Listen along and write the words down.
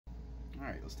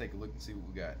Alright, let's take a look and see what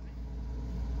we got.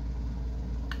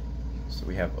 So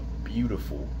we have a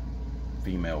beautiful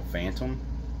female Phantom.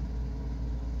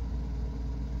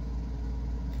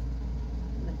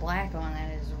 The black on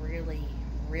that is really,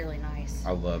 really nice.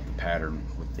 I love the pattern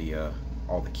with the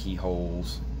all the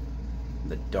keyholes,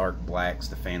 the dark blacks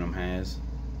the Phantom has.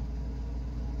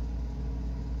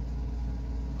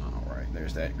 Alright,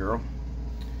 there's that girl.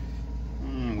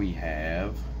 And we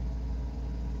have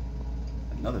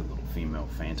another little female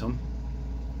Phantom.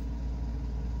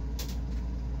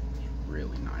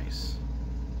 Really nice.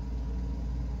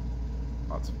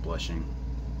 Lots of blushing.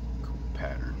 Cool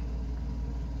pattern.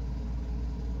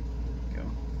 There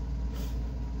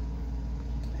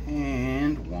we go.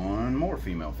 And one more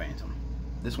female Phantom.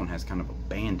 This one has kind of a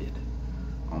banded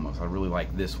almost. I really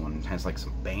like this one. It has like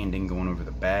some banding going over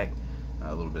the back.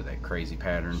 A little bit of that crazy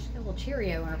pattern. A little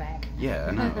Cheerio on her back. Yeah,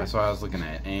 I know. That's what I was looking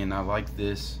at. And I like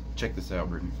this. Check this out,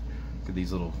 Brittany. Look at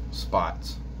these little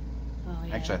spots. Oh,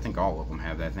 yeah. Actually, I think all of them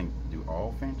have that. I think, do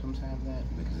all Phantoms have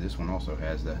that? Because this one also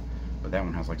has that. But that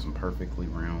one has like some perfectly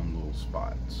round little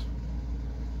spots.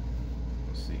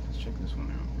 Let's see. Let's check this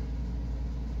one out.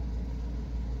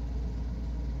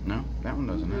 No, that one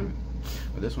doesn't have it.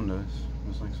 But this one does.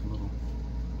 There's like some little...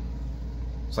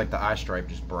 It's like the eye stripe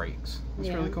just breaks. That's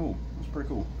really cool. That's pretty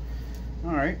cool.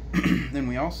 Alright. Then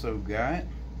we also got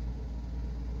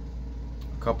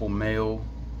a couple male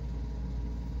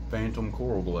Phantom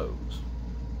Coral Glows.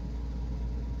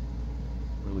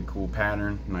 Really cool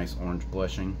pattern. Nice orange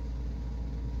blushing.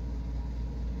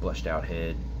 Blushed out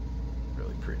head.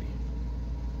 Really pretty.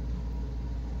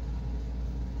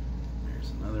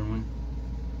 There's another one.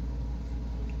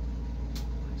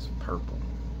 Nice purple.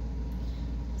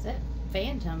 Is that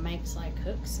Phantom makes like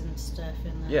hooks and stuff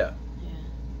in the... Yeah. Yeah.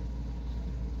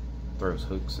 Throws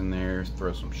hooks in there.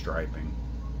 Throws some striping.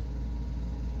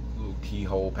 Little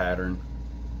keyhole pattern.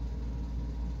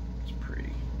 It's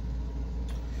pretty.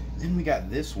 Then we got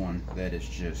this one that is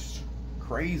just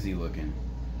crazy looking.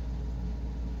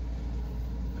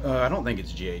 I don't think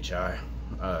it's GHI.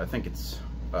 I think it's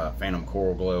Phantom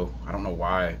Coral Glow. I don't know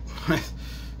why.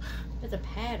 It's a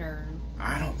pattern.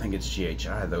 I don't think it's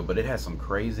GHI though, but it has some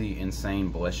crazy, insane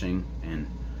blushing, and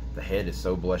the head is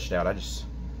so blushed out. I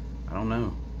don't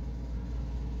know.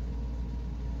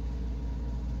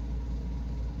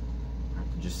 I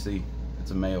have to just see.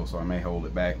 It's a male, so I may hold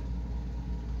it back.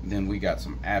 Then we got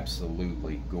some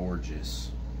absolutely gorgeous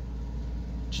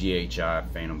GHI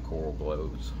Phantom Coral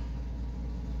Glows.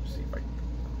 Let's see if I can.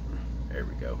 There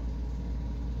we go.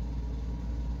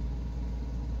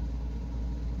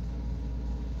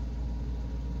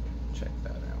 Check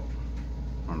that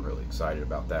out. I'm really excited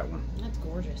about that one. That's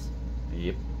gorgeous.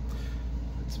 Yep.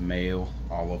 It's male.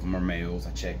 All of them are males.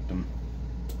 I checked them.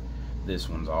 This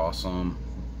one's awesome.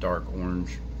 Dark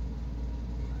orange.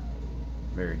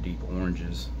 Very deep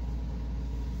oranges.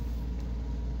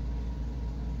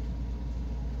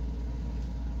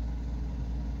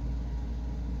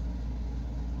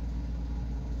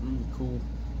 Cool.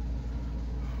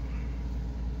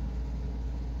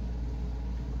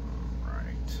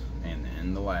 And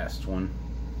then the last one,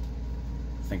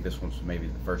 I think this one's maybe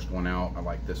the first one out. I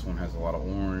like this one, has a lot of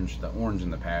orange. The orange in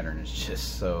the pattern is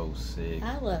just so sick.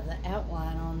 I love the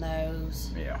outline on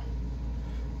those. Yeah,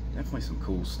 definitely some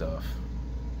cool stuff.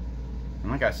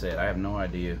 And like I said, I have no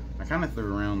idea. I kind of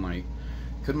threw around like,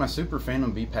 could my Super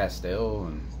Phantom be pastel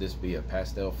and this be a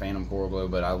pastel Phantom Coral Glow?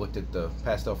 But I looked at the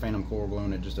pastel Phantom Coral Glow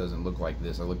and it just doesn't look like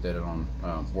this. I looked at it on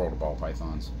World of Ball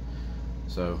Pythons.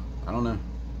 So I don't know.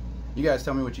 You guys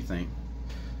tell me what you think.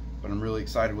 But I'm really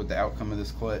excited with the outcome of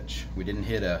this clutch. We didn't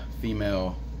hit a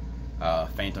female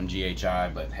Phantom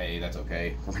GHI, but hey, that's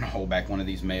okay. We're gonna hold back one of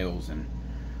these males, and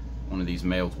one of these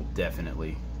males will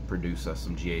definitely produce us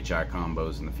some GHI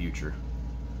combos in the future.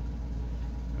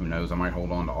 Who knows, I might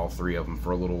hold on to all three of them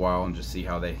for a little while and just see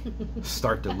how they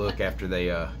start to look after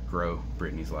they grow.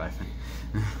 Brittany's laughing.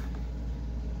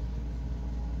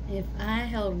 If I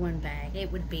held one back,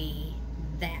 it would be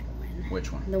that one.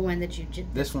 Which one? The one that you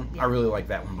just... This one? Yeah. I really like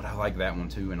that one, but I like that one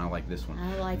too, and I like this one.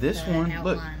 I like this the one. outline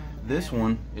Look, on the this pattern.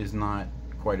 one is not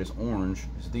quite as orange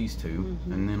as these two.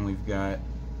 And then we've got...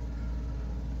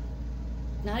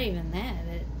 Not even that.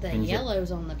 The Can you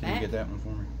yellows on the Can back. you get that one for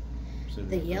me?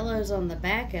 The yellows on the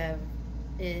back of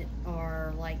it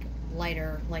are like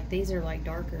lighter. Like these are like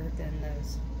darker than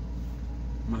those.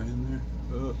 Am I in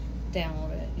there? Down a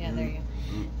little bit. Yeah, there you go.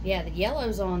 Yeah, the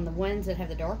yellows on the ones that have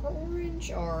the darker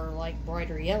orange are like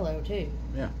brighter yellow too.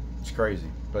 Yeah, it's crazy.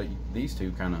 But these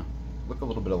two kind of look a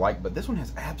little bit alike, but this one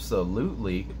has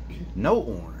absolutely no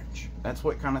orange. orange. That's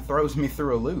what kind of throws me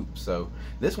through a loop. So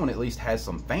this one at least has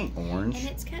some faint orange. And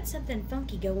it's got something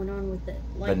funky going on with it.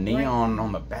 Like the neon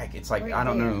on the back. It's like, right I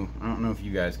don't there. know. I don't know if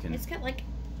you guys can. It's got like,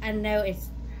 I know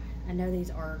these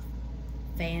are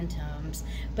phantoms,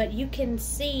 but you can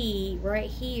see right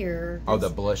here. Oh, the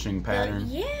blushing pattern.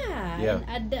 Yeah.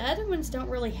 And the other ones don't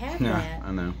really have Yeah, that.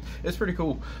 I know. It's pretty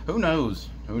cool. Who knows?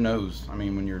 Who knows? I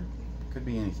mean, when you're, could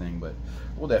be anything, but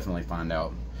we'll definitely find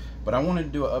out. But I wanted to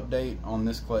do an update on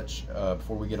this clutch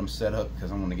before we get them set up,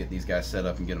 because I want to get these guys set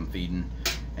up and get them feeding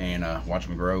and watch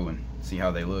them grow and see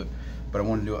how they look. But I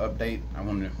want to do an update. I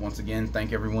want to once again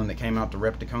thank everyone that came out to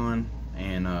Repticon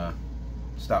and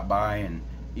stopped by, and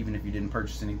even if you didn't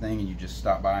purchase anything and you just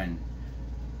stopped by and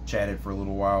chatted for a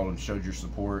little while and showed your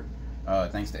support.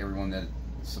 Thanks to everyone that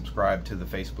subscribed to the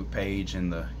Facebook page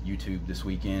and the YouTube this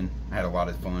weekend. I had a lot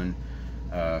of fun.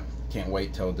 Can't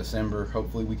wait till December.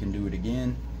 Hopefully we can do it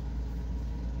again.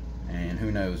 And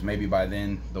who knows, maybe by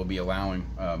then they'll be allowing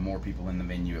more people in the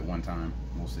venue at one time.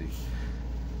 We'll see.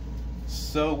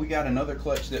 So we got another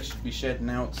clutch that should be shedding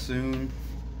out soon.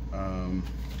 Let's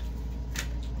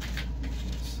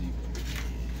see.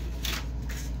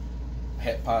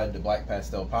 Het pod to black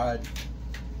pastel pod.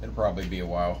 It'll probably be a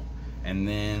while. And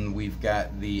then we've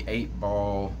got the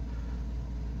 8-ball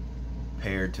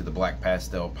paired to the black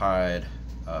pastel pod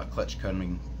clutch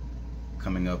coming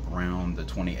up around the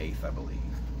 28th, I believe.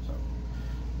 So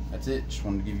that's it. Just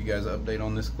wanted to give you guys an update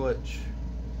on this clutch.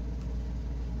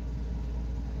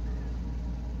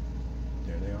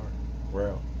 There they are.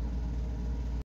 We're out.